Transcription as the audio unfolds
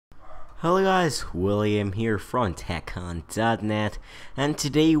Hello guys, William here from TechCon.net, and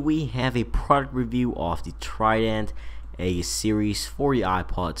today we have a product review of the Trident Aegis Series for the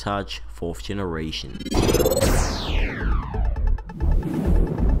iPod Touch 4th generation.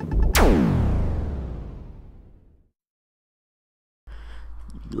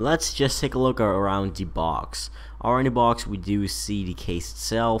 Let's just take a look around the box. Around the box we do see the case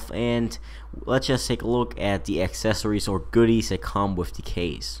itself, and let's just take a look at the accessories or goodies that come with the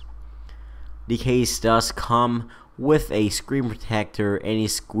case. The case does come with a screen protector and a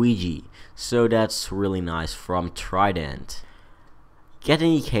squeegee, so that's really nice from Trident.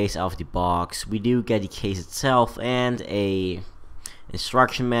 Getting the case out of the box, we do get the case itself and a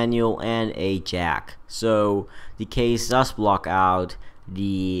instruction manual and a jack. So the case does block out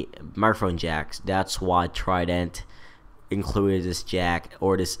the microphone jacks. That's why Trident included this jack,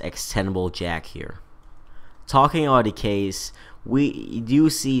 or this extendable jack here. Talking about the case, we do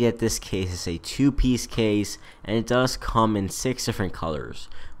see that this case is a two-piece case, and it does come in 6 different colors,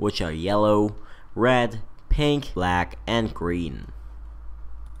 which are yellow, red, pink, black, and green.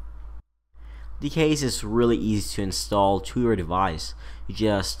 The case is really easy to install to your device. You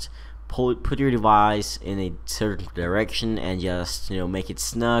just put your device in a certain direction and just make it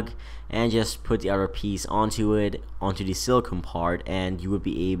snug, and just put the other piece onto the silicone part, and you would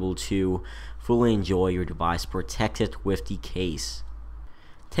be able to fully enjoy your device protected with the case.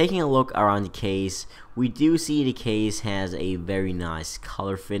 Taking a look around the case, we do see the case has a very nice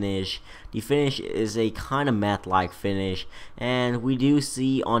color finish. The finish is a kind of matte-like finish, and we do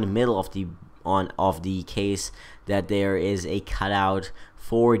see on the middle of the case that there is a cutout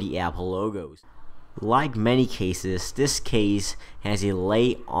for the Apple logos. Like many cases, this case has a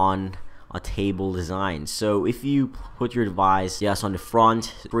lay on a table design, so if you put your device just on the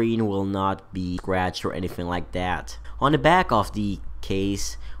front, the screen will not be scratched or anything like that. On the back of the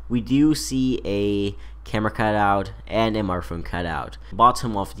case, we do see a camera cutout and a microphone cutout.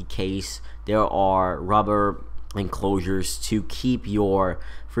 Bottom of the case, there are rubber enclosures to keep your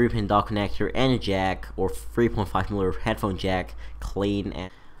 3-pin dock connector and a jack or 3.5mm headphone jack clean.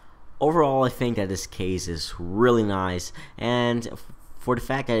 And overall, I think that this case is really nice, and for the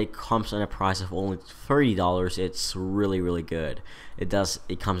fact that it comes at a price of only $30, it's really good.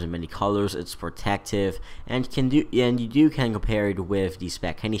 It comes in many colors, it's protective, and you can compare it with the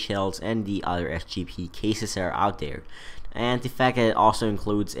spec candy shells and the other SGP cases that are out there. And the fact that it also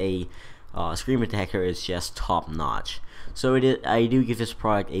includes a screen protector is just top notch. So I do give this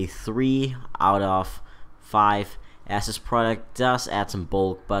product a 3 out of 5, as this product does add some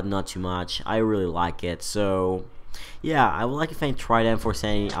bulk but not too much. I really like it. So yeah, I would like to thank Trident for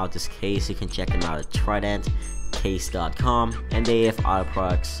sending out this case. You can check them out at tridentcase.com, and they have other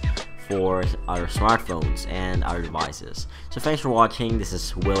products for other smartphones and other devices. So thanks for watching. This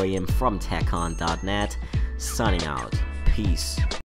is William from TechCon.net signing out. Peace.